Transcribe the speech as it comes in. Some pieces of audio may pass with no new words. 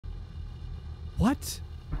What?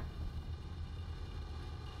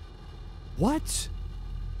 What?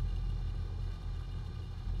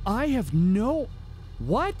 I have no...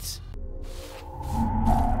 What?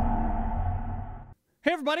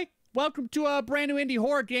 Hey everybody, welcome to a brand new indie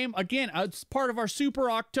horror game. Again, it's part of our Super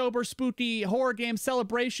October Spooky Horror Game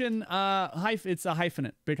Celebration. It's a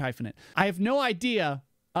hyphenate, big hyphenate. I have no idea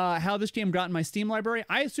how this game got in my Steam library.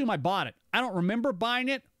 I assume I bought it. I don't remember buying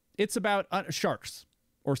it. It's about sharks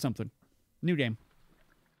or something. New game.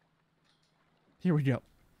 Here we go.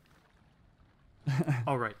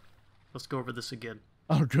 All right, let's go over this again.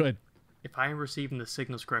 Oh, good. If I am receiving the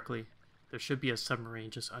signals correctly, there should be a submarine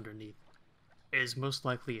just underneath. It is most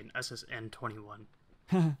likely an SSN-21.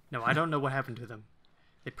 No, I don't know what happened to them.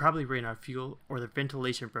 They probably ran out of fuel or their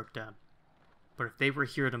ventilation broke down. But if they were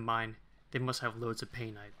here at a mine, they must have loads of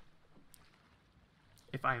painite.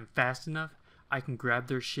 If I am fast enough, I can grab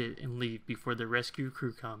their shit and leave before the rescue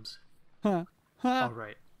crew comes.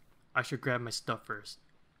 Alright, I should grab my stuff first.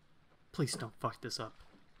 Please don't fuck this up.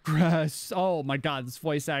 Oh my god, this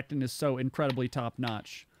voice acting is so incredibly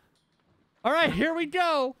top-notch. Alright, here we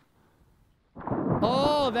go!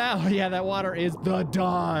 Oh, that water is the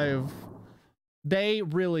dive. They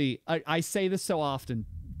really, I say this so often.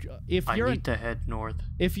 I need to head north.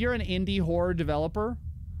 If you're an indie horror developer,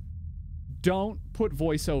 don't put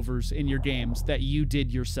voiceovers in your games that you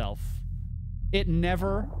did yourself. It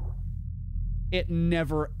never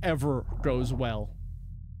ever goes well.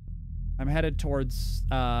 I'm headed towards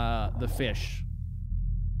the fish.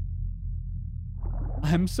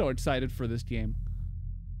 I'm so excited for this game.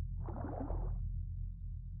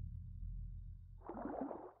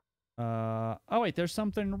 Oh wait, there's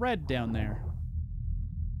something red down there.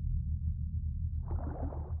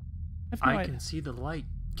 I can see the light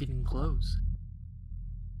getting close.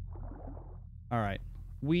 Alright.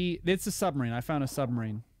 It's a submarine. I found a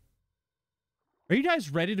submarine. Are you guys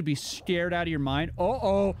ready to be scared out of your mind?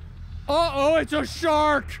 Uh-oh. Uh-oh, it's a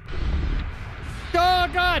shark! Oh,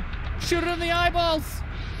 God! Shoot it in the eyeballs!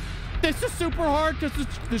 This is super hard because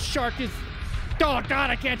the shark is... Oh, God,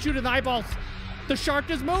 I can't shoot in the eyeballs! The shark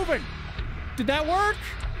is moving! Did that work?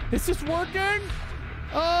 Is this working?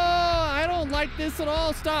 Oh, I don't like this at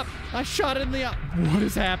all. Stop. I shot it in the... What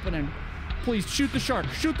is happening? Please, shoot the shark.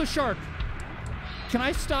 Shoot the shark. Can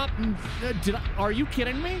I stop? Are you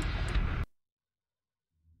kidding me?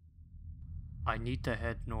 I need to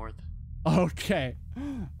head north. Okay.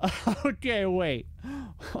 Okay, wait.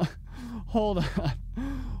 Hold on.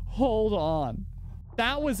 Hold on.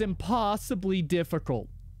 That was impossibly difficult.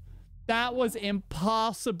 That was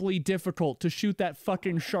impossibly difficult to shoot that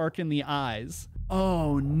fucking shark in the eyes.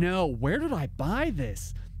 Oh no, where did I buy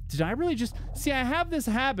this? Did I really just... See, I have this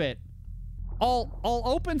habit. I'll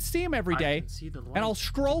open Steam every day, and I'll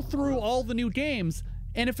scroll through all the new games,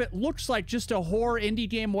 and if it looks like just a horror indie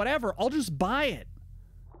game, whatever, I'll just buy it.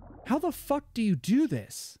 How the fuck do you do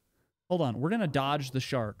this? Hold on, we're gonna dodge the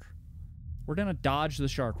shark. We're gonna dodge the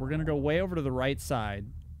shark. We're gonna go way over to the right side.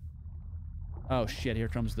 Oh shit, here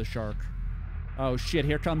comes the shark. Oh shit,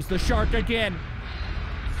 here comes the shark again.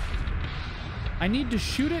 I need to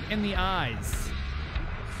shoot it in the eyes.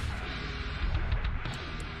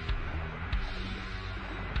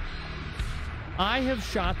 I have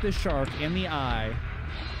shot this shark in the eye.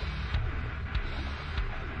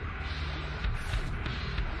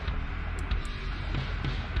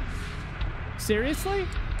 Seriously?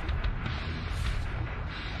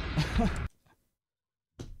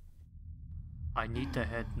 I need to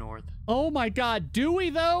head north. Oh my god, do we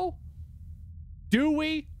though? Do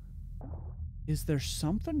we? Is there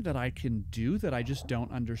something that I can do that I just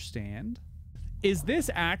don't understand? Is this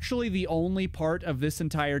actually the only part of this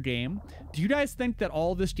entire game? Do you guys think that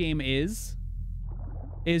all this game is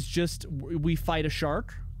just we fight a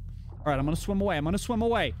shark? All right, I'm gonna swim away. I'm gonna swim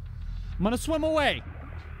away. I'm gonna swim away.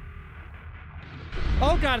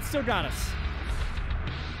 Oh god, it still got us.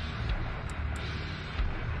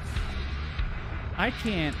 I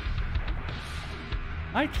can't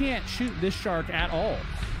shoot this shark at all.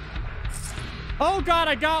 Oh god,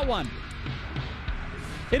 I got one.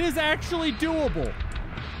 It is actually doable.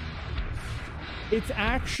 It's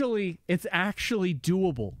actually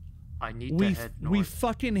doable. I need to head north. We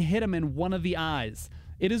fucking hit him in one of the eyes.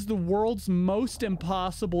 It is the world's most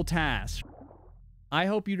impossible task. I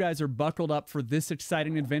hope you guys are buckled up for this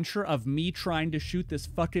exciting adventure of me trying to shoot this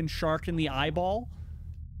fucking shark in the eyeball.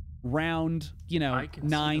 Round, you know,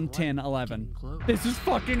 9, 10, 11. This is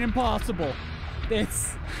fucking impossible.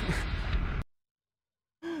 It's...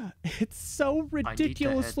 It's so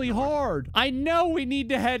ridiculously hard. I know we need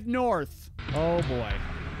to head north. Oh boy.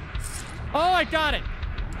 Oh, I got it.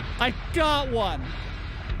 I got one.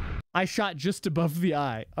 I shot just above the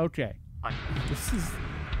eye. Okay.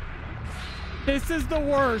 This is the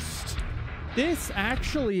worst. This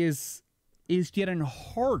actually is getting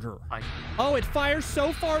harder. Oh, it fires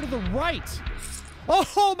so far to the right.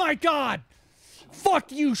 Oh my god!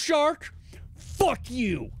 Fuck you, shark! Fuck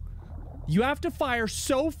you! You have to fire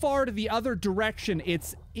so far to the other direction.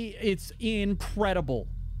 It's incredible.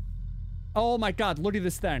 Oh my god, look at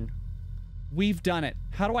this thing. We've done it.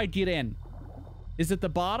 How do I get in? Is it the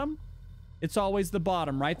bottom? It's always the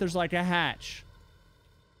bottom, right? There's like a hatch.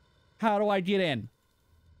 How do I get in?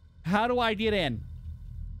 How do I get in?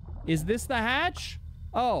 Is this the hatch?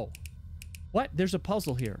 Oh. What? There's a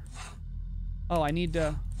puzzle here. Oh, I need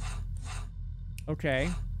to... Okay.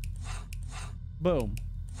 Boom.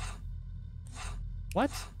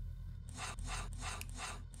 What?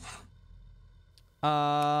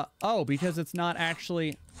 Oh, because it's not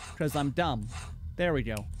actually... Because I'm dumb. There we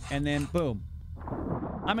go. And then, boom.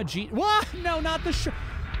 I'm a G... What? No, not the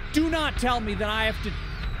do not tell me that I have to...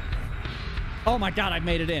 Oh my god, I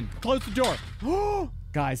made it in. Close the door.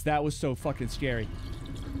 Guys, that was so fucking scary.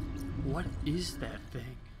 What is that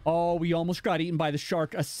thing? Oh, we almost got eaten by the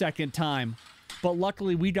shark a second time. But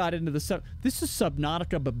luckily, we got into the This is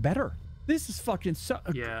Subnautica, but better. This is fucking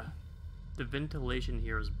Yeah. The ventilation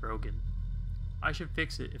here is broken. I should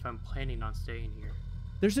fix it if I'm planning on staying here.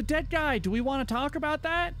 There's a dead guy. Do we want to talk about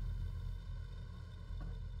that?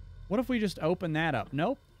 What if we just open that up?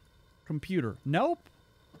 Nope. Computer. Nope.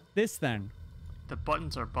 This thing. The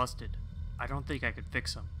buttons are busted. I don't think I could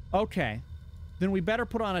fix them. Okay. Then we better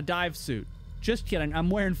put on a dive suit. Just kidding. I'm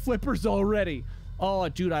wearing flippers already. Oh,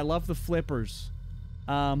 dude, I love the flippers.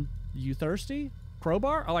 You thirsty?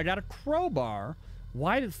 Crowbar? Oh, I got a crowbar.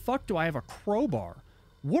 Why the fuck do I have a crowbar?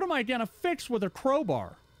 What am I gonna fix with a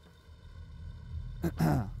crowbar?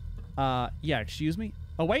 Yeah, excuse me?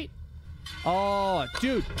 Oh, wait. Oh,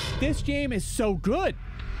 dude, this game is so good.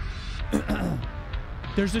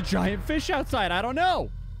 There's a giant fish outside. I don't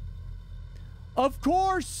know. Of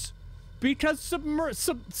course, because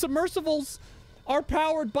submersibles are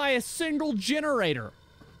powered by a single generator.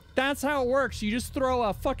 That's how it works. You just throw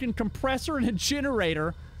a fucking compressor and a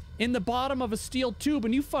generator in the bottom of a steel tube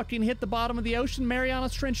and you fucking hit the bottom of the ocean,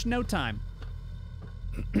 Marianas Trench, in no time.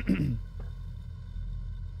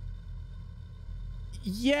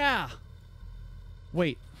 Yeah.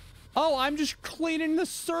 Wait. Oh, I'm just cleaning the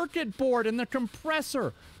circuit board and the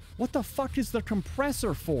compressor. What the fuck is the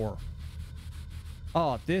compressor for?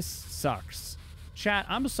 Oh, this sucks. Chat,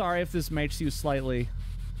 I'm sorry if this makes you slightly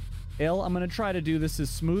ill. I'm gonna try to do this as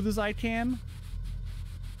smooth as I can.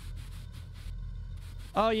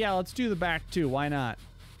 Oh yeah, let's do the back too. Why not?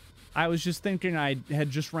 I was just thinking I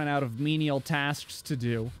had just run out of menial tasks to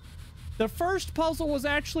do. The first puzzle was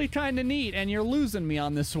actually kind of neat, and you're losing me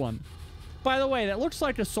on this one. By the way, that looks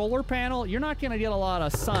like a solar panel. You're not gonna get a lot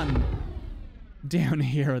of sun down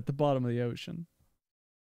here at the bottom of the ocean.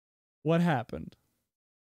 What happened?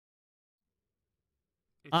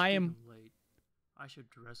 It's getting late. I should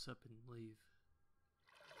dress up and leave.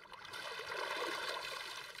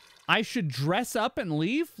 I should dress up and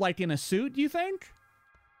leave? Like in a suit, you think?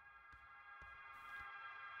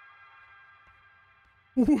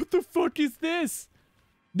 What the fuck is this?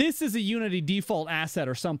 This is a Unity default asset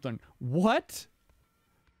or something. What?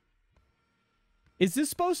 Is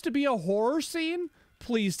this supposed to be a horror scene?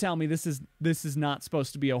 Please tell me this is not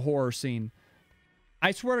supposed to be a horror scene.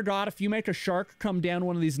 I swear to God, if you make a shark come down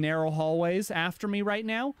one of these narrow hallways after me right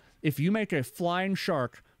now, if you make a flying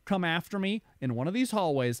shark come after me in one of these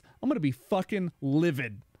hallways, I'm gonna be fucking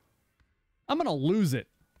livid. I'm gonna lose it.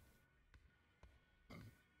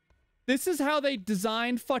 This is how they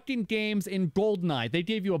designed fucking games in GoldenEye. They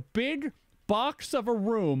gave you a big box of a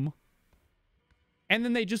room, and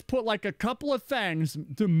then they just put like a couple of things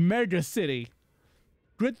to Mega City.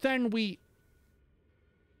 Good thing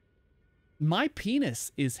my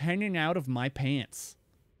penis is hanging out of my pants.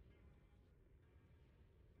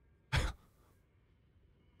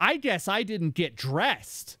 I guess I didn't get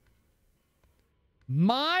dressed.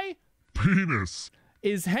 My penis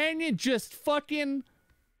is hanging, just fucking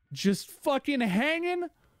hanging.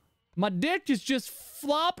 My dick is just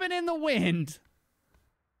flopping in the wind.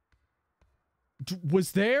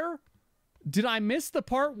 Did I miss the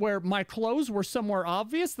part where my clothes were somewhere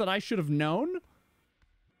obvious that I should have known?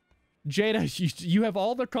 Jada, you have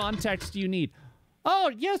all the context you need. Oh,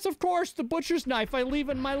 yes, of course, the butcher's knife I leave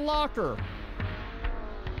in my locker.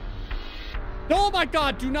 Oh my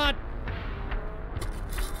God, do not.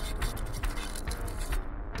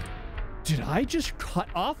 Did I just cut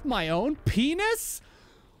off my own penis?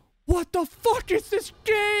 What the fuck is this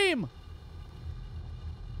game?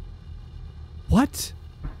 What?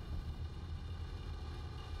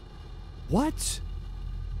 What?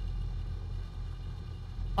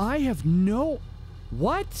 I have no...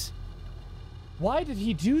 What? Why did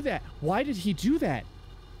he do that? Why did he do that?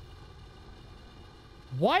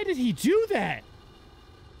 Why did he do that?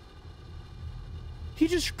 He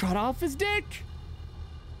just cut off his dick.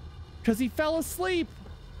 Because he fell asleep.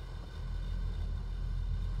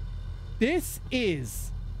 This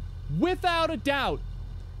is, without a doubt,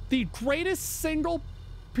 the greatest single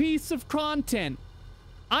piece of content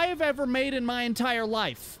I have ever made in my entire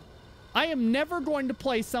life. I am never going to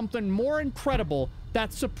play something more incredible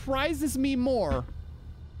that surprises me more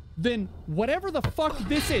than whatever the fuck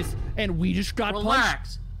this is. And we just got punched.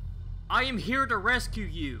 Relax. I am here to rescue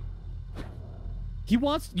you. You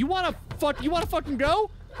wanna fucking go?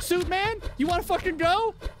 Suit man? You wanna fucking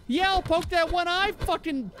go? Yeah, I'll poke that one eye.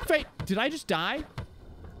 Fucking fake. Did I just die?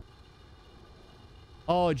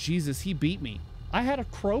 Oh, Jesus, he beat me. I had a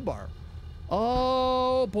crowbar.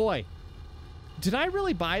 Oh, boy. Did I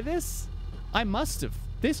really buy this? I must have.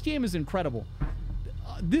 This game is incredible.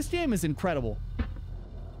 This game is incredible.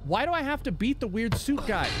 Why do I have to beat the weird suit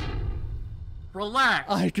guy? Relax.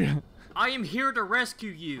 I am here to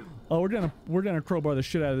rescue you. Oh, we're gonna crowbar the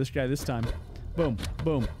shit out of this guy this time. Boom,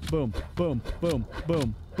 boom, boom, boom, boom,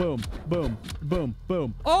 boom, boom, boom, boom,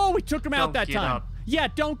 boom. Oh, we took him out that time. Up. Yeah,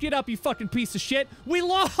 don't get up, you fucking piece of shit. We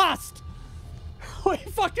lost. We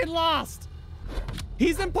fucking lost.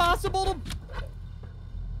 He's impossible to...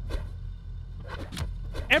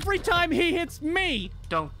 Every time he hits me...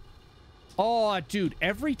 Don't. Oh, dude,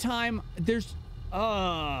 every time there's...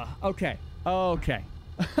 okay. Okay.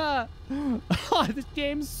 This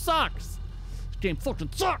game sucks. This game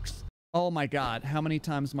fucking sucks. Oh my god, how many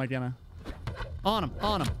times am I gonna... On him,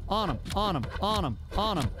 on him, on him, on him, on him,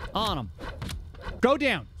 on him, on him. Go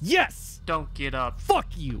down. Yes! Don't get up. Fuck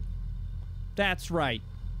you. That's right.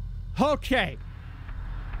 Okay.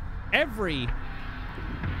 Every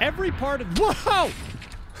part of... Whoa!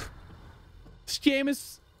 This game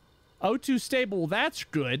is O2 stable. That's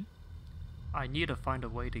good. I need to find a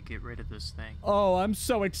way to get rid of this thing. Oh, I'm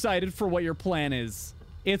so excited for what your plan is.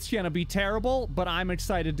 It's gonna be terrible, but I'm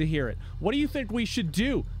excited to hear it. What do you think we should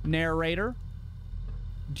do, narrator?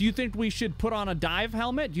 Do you think we should put on a dive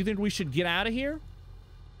helmet? Do you think we should get out of here?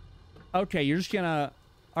 Okay, you're just gonna...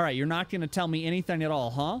 Alright, you're not gonna tell me anything at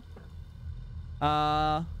all,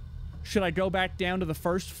 huh? Should I go back down to the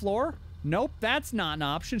first floor? Nope, that's not an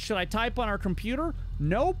option. Should I type on our computer?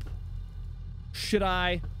 Nope. Should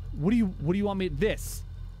I... What do you want me... This.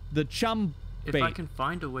 The chum bait. If I can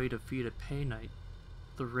find a way to feed a painite,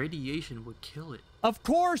 the radiation would kill it. Of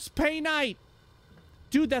course, painite!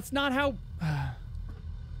 Dude, that's not how...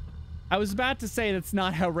 I was about to say that's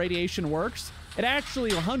not how radiation works. It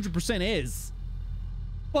actually 100% is.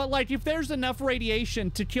 But, like, if there's enough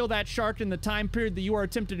radiation to kill that shark in the time period that you are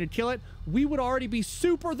attempting to kill it, we would already be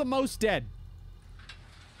super the most dead.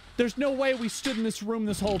 There's no way we stood in this room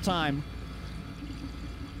this whole time.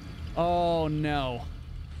 Oh, no.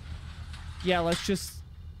 Yeah, let's just...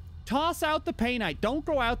 Toss out the painite. Don't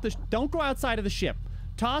go outside of the ship.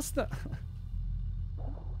 Toss the...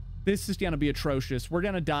 This is gonna be atrocious. We're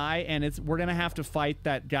gonna die, and we're gonna have to fight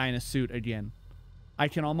that guy in a suit again. I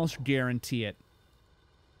can almost guarantee it.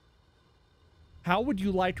 How would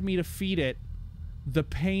you like me to feed it the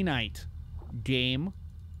painite, game?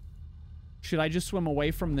 Should I just swim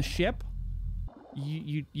away from the ship?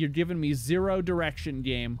 You're giving me zero direction,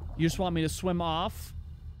 game. You just want me to swim off?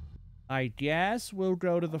 I guess we'll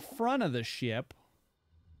go to the front of the ship.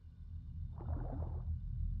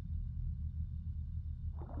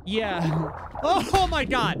 Yeah. Oh my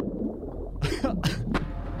god!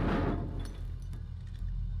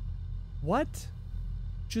 What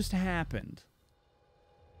just happened?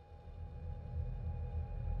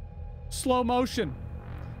 Slow motion.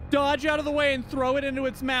 Dodge out of the way and throw it into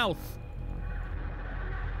its mouth.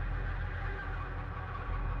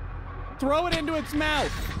 Throw it into its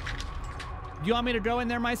mouth. Do you want me to go in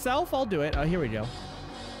there myself? I'll do it. Oh, here we go.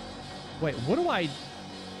 Wait, what do I...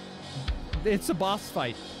 It's a boss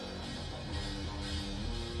fight.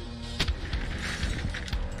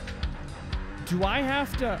 Do I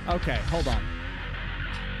have to... Okay, hold on.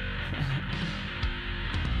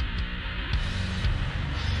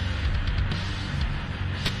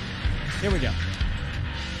 Here we go.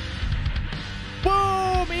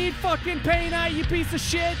 Boom! Eat fucking painite, you piece of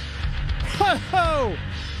shit! Ho ho!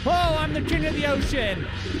 Oh, I'm the king of the ocean!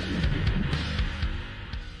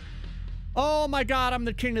 Oh my god, I'm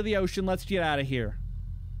the king of the ocean. Let's get out of here.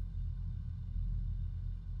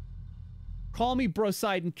 Call me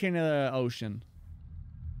Brosidon, king of the ocean.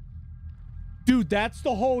 Dude, that's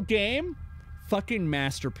the whole game? Fucking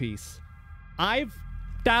masterpiece. I've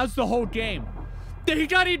That was the whole game. Then he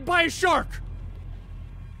got eaten by a shark.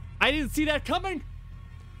 I didn't see that coming.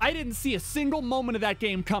 I didn't see a single moment of that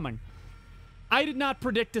game coming. I did not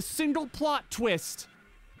predict a single plot twist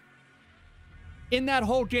in that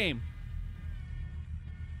whole game.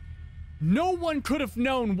 No one could have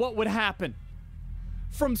known what would happen.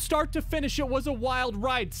 From start to finish, it was a wild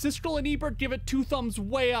ride. Siskel and Ebert give it 2 thumbs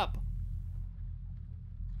way up.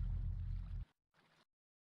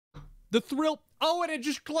 The thrill... Oh, and it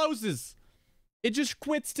just closes. It just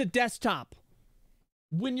quits to desktop.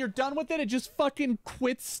 When you're done with it, it just fucking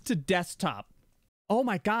quits to desktop. Oh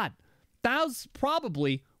my god. That was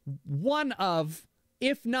probably one of,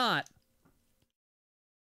 if not,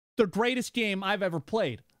 the greatest game I've ever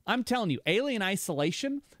played. I'm telling you, Alien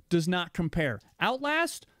Isolation does not compare.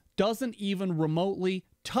 Outlast doesn't even remotely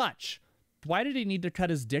touch. Why did he need to cut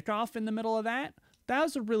his dick off in the middle of that? That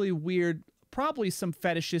was a really weird, probably some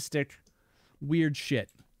fetishistic weird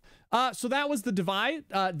shit. So that was the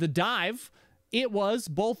dive. It was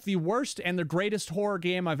both the worst and the greatest horror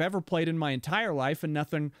game I've ever played in my entire life, and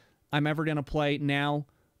nothing I'm ever going to play now,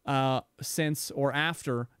 since, or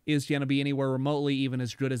after is going to be anywhere remotely even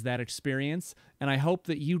as good as that experience. And I hope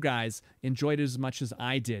that you guys enjoyed it as much as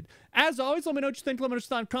I did. As always, let me know what you think. Let me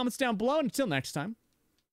know in comments down below. And until next time,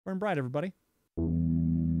 burn bright, everybody.